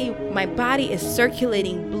body is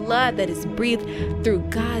circulating blood that is breathed through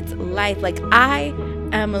God's life. Like I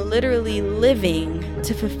am literally living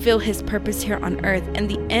to fulfill his purpose here on earth, and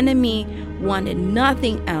the enemy wanted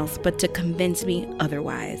nothing else but to convince me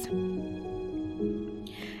otherwise. And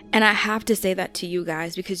I have to say that to you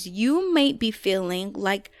guys because you may be feeling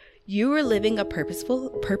like you are living a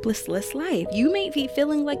purposeless life. You may be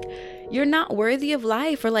feeling like you're not worthy of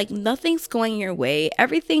life, or like nothing's going your way.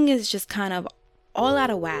 Everything is just kind of all out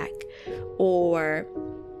of whack, or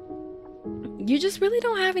you just really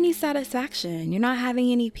don't have any satisfaction. You're not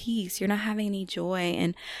having any peace. You're not having any joy.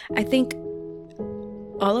 And I think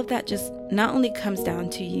all of that just not only comes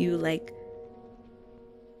down to you like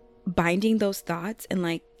binding those thoughts and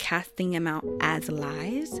like casting them out as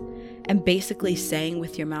lies and basically saying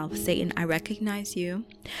with your mouth, Satan, I recognize you.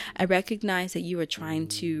 I recognize that you are trying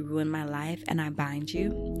to ruin my life, and I bind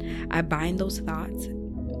you. I bind those thoughts,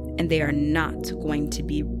 and they are not going to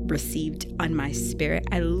be received on my spirit.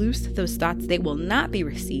 I loose those thoughts. They will not be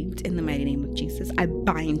received in the mighty name of Jesus. I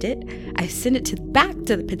bind it. I send it back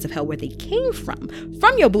to the pits of hell where they came from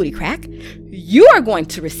your booty crack. You are going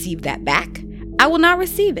to receive that back. I will not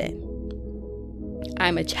receive it.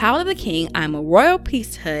 I'm a child of the King. I'm a royal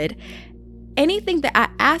priesthood. Anything that I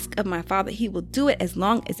ask of my Father, he will do it as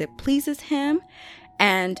long as it pleases him.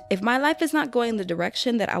 And if my life is not going in the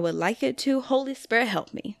direction that I would like it to, Holy Spirit,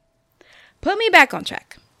 help me. Put me back on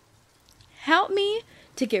track. Help me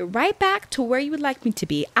to get right back to where you would like me to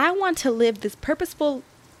be. I want to live this purposeful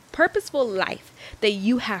life that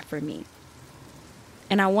you have for me.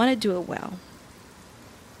 And I want to do it well.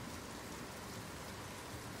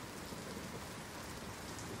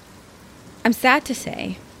 I'm sad to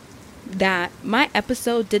say that my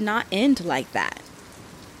episode did not end like that.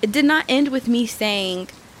 It did not end with me saying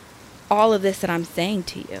all of this that I'm saying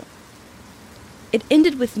to you. It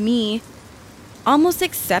ended with me almost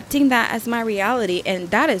accepting that as my reality, and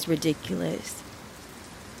that is ridiculous.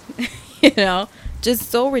 Just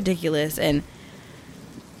so ridiculous. And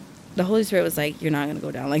the Holy Spirit was like, you're not going to go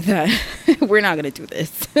down like that. We're not going to do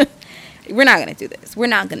this. We're not going to do this. We're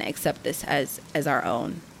not going to accept this as our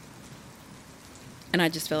own. And I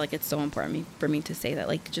just feel like it's so important for me to say that,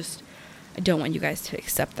 I don't want you guys to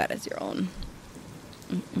accept that as your own.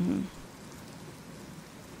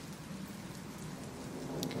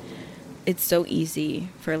 It's so easy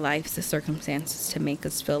for life's circumstances to make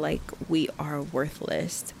us feel like we are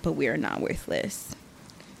worthless, but we are not worthless.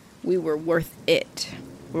 We were worth it.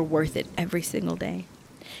 We're worth it every single day.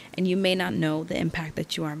 And you may not know the impact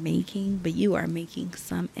that you are making, but you are making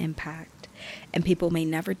some impact. And people may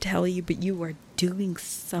never tell you, but you are doing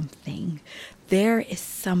something. There is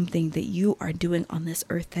something that you are doing on this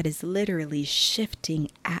earth that is literally shifting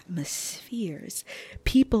atmospheres.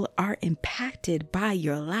 People are impacted by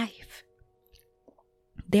your life.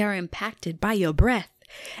 They are impacted by your breath.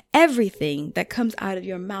 Everything that comes out of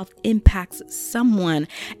your mouth impacts someone.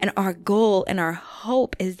 And our goal and our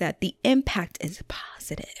hope is that the impact is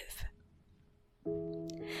positive.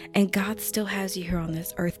 And God still has you here on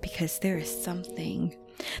this earth because there is something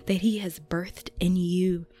that he has birthed in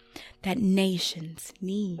you that nations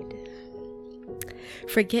need.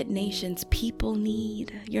 Forget nations. People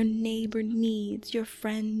need, your neighbor needs, your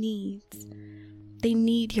friend needs. They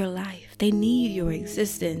need your life. They need your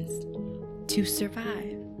existence to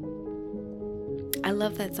survive. I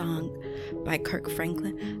love that song by Kirk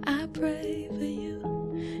Franklin. I pray for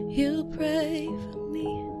you. You pray for me.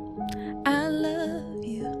 I love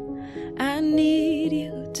you. I need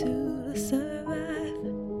you to survive.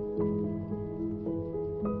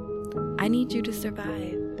 I need you to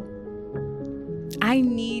survive. I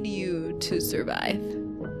need you to survive.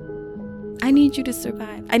 I need you to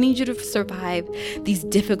survive. I need you to survive these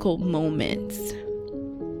difficult moments.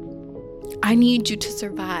 I need you to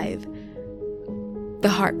survive the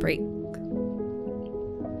heartbreak.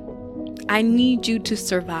 I need you to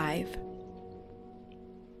survive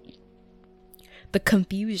the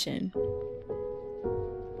confusion.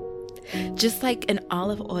 Just like an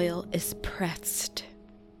olive oil is pressed,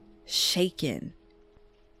 shaken,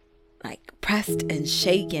 like pressed and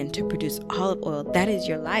shaken to produce olive oil. That is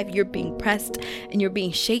your life. You're being pressed and you're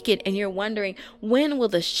being shaken, and you're wondering, when will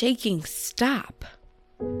the shaking stop?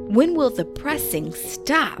 When will the pressing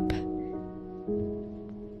stop?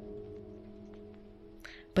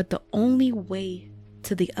 But the only way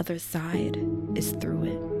to the other side is through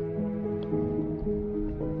it.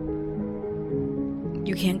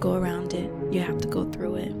 You can't go around it. You have to go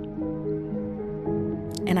through it.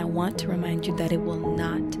 And I want to remind you that it will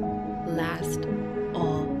not last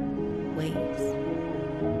always.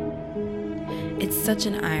 It's such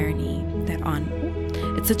an irony that on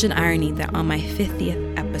my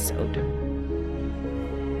 50th episode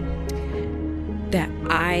that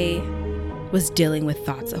I was dealing with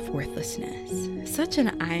thoughts of worthlessness. Such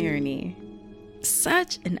an irony.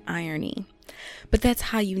 Such an irony. But that's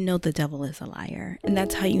how you know the devil is a liar. And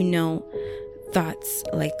that's how you know thoughts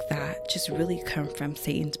like that just really come from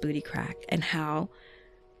Satan's booty crack, and how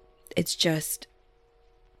it's just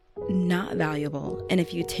not valuable. And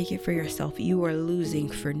if you take it for yourself, you are losing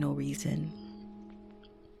for no reason.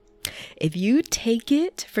 If you take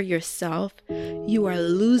it for yourself, you are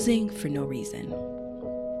losing for no reason.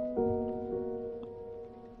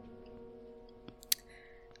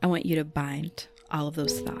 I want you to bind all of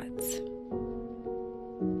those thoughts.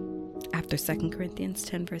 After 2 Corinthians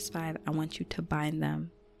 10 verse 5, I want you to bind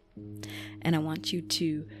them. And I want you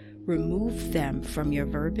to remove them from your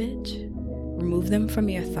verbiage. Remove them from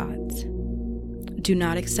your thoughts. Do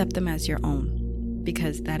not accept them as your own,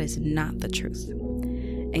 because that is not the truth.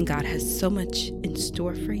 And God has so much in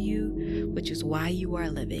store for you, which is why you are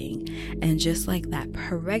living. And just like that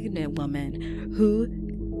pregnant woman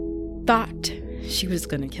who thought she was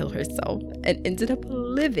going to kill herself and ended up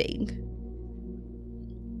living.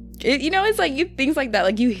 It's like things like that,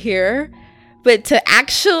 like you hear, but to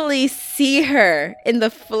actually see her in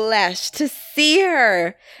the flesh, to see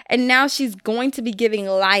her, and now she's going to be giving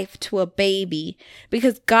life to a baby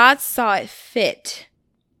because God saw it fit.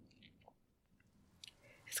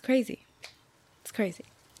 It's crazy. It's crazy.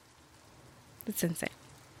 It's insane.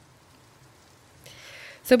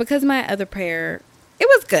 So because my other prayer, it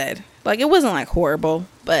was good. Like, it wasn't like horrible,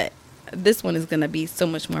 but this one is going to be so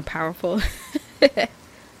much more powerful.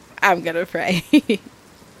 I'm going to pray.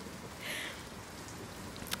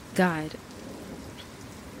 God,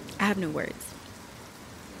 I have no words.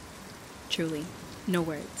 Truly, no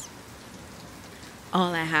words.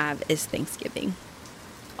 All I have is thanksgiving.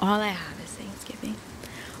 All I have is thanksgiving.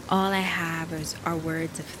 All I have are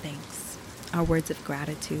words of thanks, are words of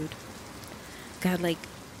gratitude. God, like,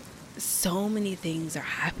 so many things are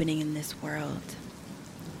happening in this world.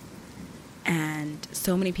 And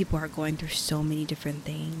so many people are going through so many different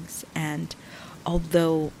things. And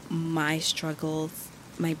although my struggles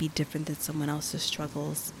might be different than someone else's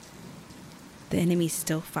struggles, the enemy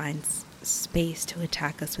still finds space to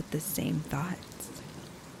attack us with the same thoughts.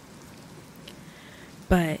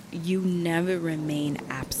 But you never remain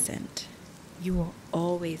absent. You are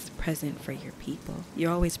always present for your people.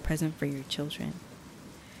 You're always present for your children.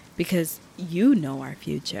 Because you know our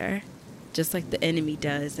future, just like the enemy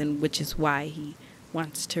does, and which is why he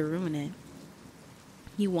wants to ruin it.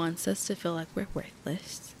 He wants us to feel like we're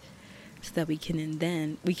worthless, so that we can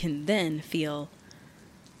then feel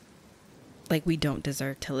like we don't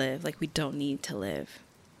deserve to live, like we don't need to live.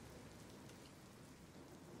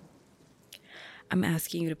 I'm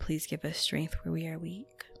asking you to please give us strength where we are weak.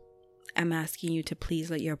 I'm asking you to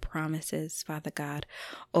please let your promises, Father God,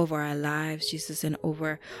 over our lives, Jesus, and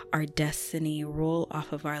over our destiny roll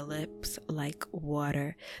off of our lips like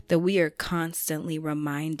water, that we are constantly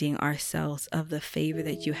reminding ourselves of the favor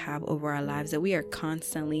that you have over our lives, that we are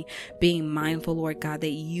constantly being mindful, Lord God, that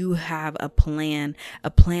you have a plan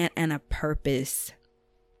and a purpose.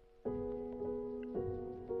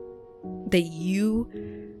 that you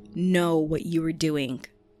know what you were doing,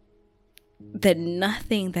 that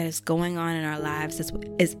nothing that is going on in our lives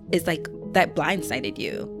is like that blindsided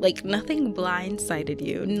you. Like nothing blindsided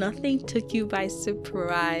you. Nothing took you by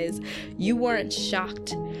surprise. You weren't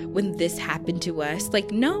shocked when this happened to us.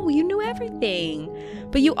 Like, no, you knew everything.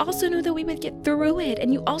 But you also knew that we would get through it.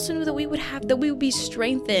 And you also knew that we would be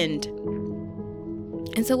strengthened.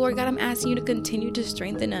 And so, Lord God, I'm asking you to continue to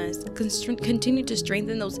strengthen us, continue to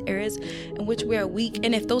strengthen those areas in which we are weak.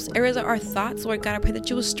 And if those areas are our thoughts, Lord God, I pray that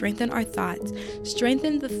you will strengthen our thoughts,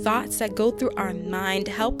 strengthen the thoughts that go through our mind.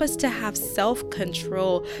 Help us to have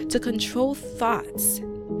self-control, to control thoughts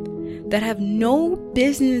that have no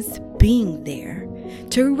business being there,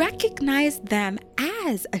 to recognize them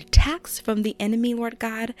as attacks from the enemy, Lord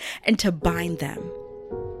God, and to bind them.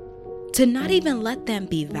 To not even let them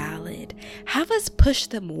be valid. Have us push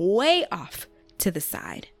them way off to the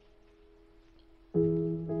side.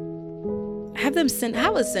 Have us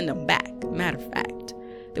send them back, matter of fact.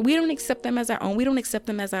 That we don't accept them as our own. We don't accept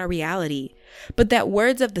them as our reality. But that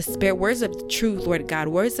words of the Spirit, words of the truth, Lord God,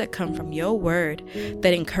 words that come from your word,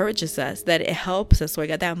 that encourages us, that it helps us, Lord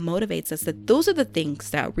God, that motivates us, that those are the things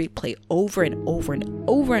that replay over and over and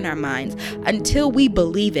over in our minds until we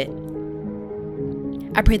believe it.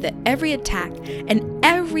 I pray that every attack and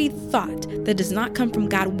every thought that does not come from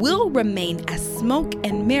God will remain as smoke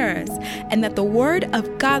and mirrors, and that the word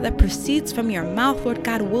of God that proceeds from your mouth, Lord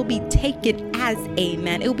God, will be taken as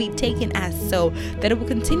amen. It will be taken as so, that it will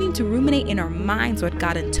continue to ruminate in our minds, Lord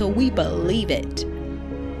God, until we believe it.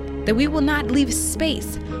 That we will not leave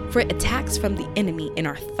space for attacks from the enemy in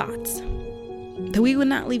our thoughts. That we will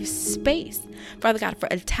not leave space, Father God, for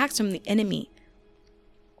attacks from the enemy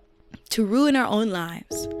to ruin our own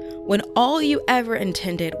lives, when all you ever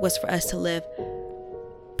intended was for us to live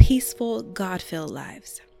peaceful, God-filled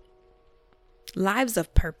lives. Lives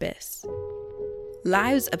of purpose.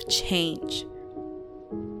 Lives of change.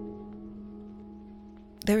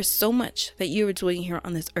 There is so much that you are doing here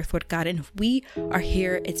on this earth, Lord God. And if we are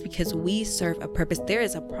here, it's because we serve a purpose. There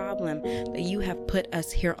is a problem that you have put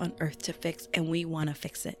us here on earth to fix, and we want to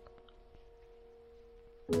fix it.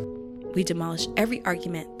 We demolish every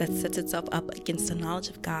argument that sets itself up against the knowledge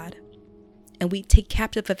of God, and we take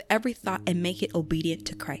captive of every thought and make it obedient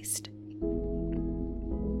to Christ.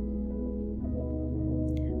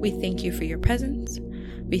 We thank you for your presence.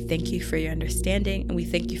 We thank you for your understanding, and we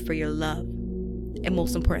thank you for your love. And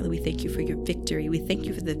most importantly, we thank you for your victory. We thank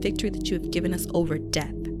you for the victory that you have given us over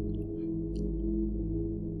death.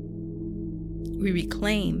 We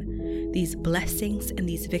reclaim these blessings and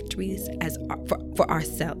these victories as for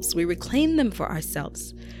ourselves. We reclaim them for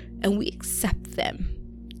ourselves, and we accept them.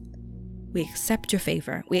 We accept your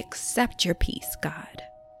favor. We accept your peace, God.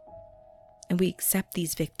 And we accept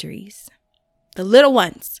these victories. The little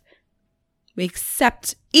ones. We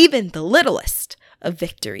accept even the littlest of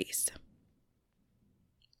victories.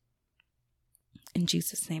 In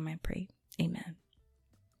Jesus' name I pray. Amen.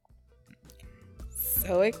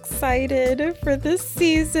 So excited for this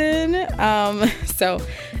season. So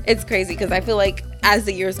it's crazy because I feel like as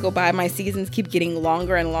the years go by, my seasons keep getting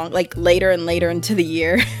longer and longer, like later and later into the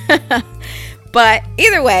year. But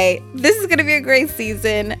either way, this is going to be a great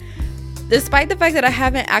season. Despite the fact that I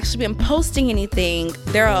haven't actually been posting anything,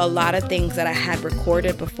 there are a lot of things that I had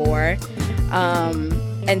recorded before.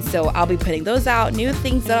 And so I'll be putting those out, new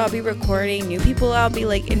things that I'll be recording, new people I'll be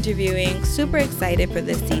interviewing. Super excited for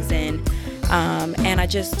this season. And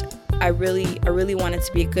I really want it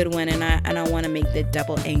to be a good one, and I want to make the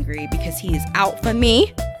devil angry because he is out for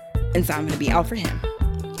me, and so I'm going to be out for him.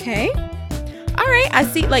 Okay? All right. I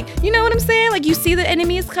see, you know what I'm saying? You see the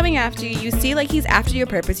enemy is coming after you. You see, he's after your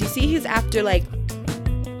purpose. You see he's after,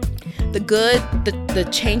 the good, the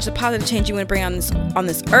change, the positive change you want to bring on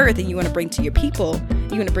this earth, and you want to bring to your people.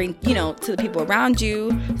 You want to bring, to the people around you,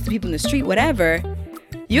 to the people in the street, whatever.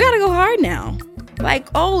 You got to go hard now.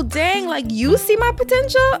 Oh, dang, you see my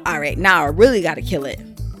potential? All right, now I really got to kill it.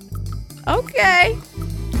 Okay,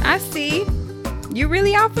 I see. You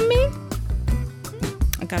really out for me?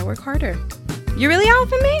 I got to work harder. You really out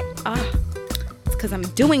for me? It's because I'm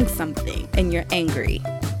doing something and you're angry.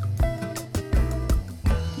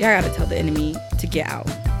 Y'all got to tell the enemy to get out.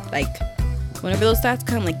 Whenever those thoughts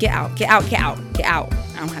come, get out, get out, get out, get out.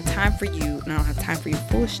 I don't have time for you, and I don't have time for your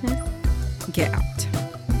foolishness. Get out.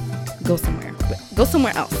 Go somewhere. Go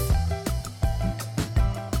somewhere else.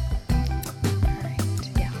 Alright,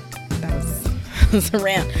 yeah. That was a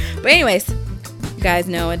rant. But anyways, you guys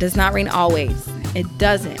know it does not rain always. It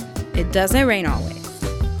doesn't. It doesn't rain always.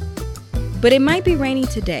 But it might be raining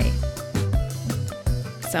today.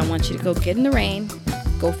 So I want you to go get in the rain.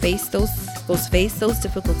 Go face those Face those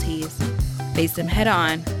difficulties, face them head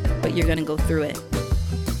on, but you're going to go through it.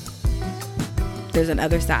 There's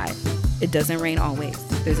another side. It doesn't rain always.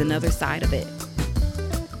 There's another side of it.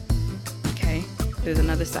 Okay? There's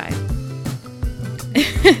another side.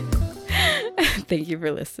 Thank you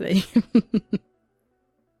for listening.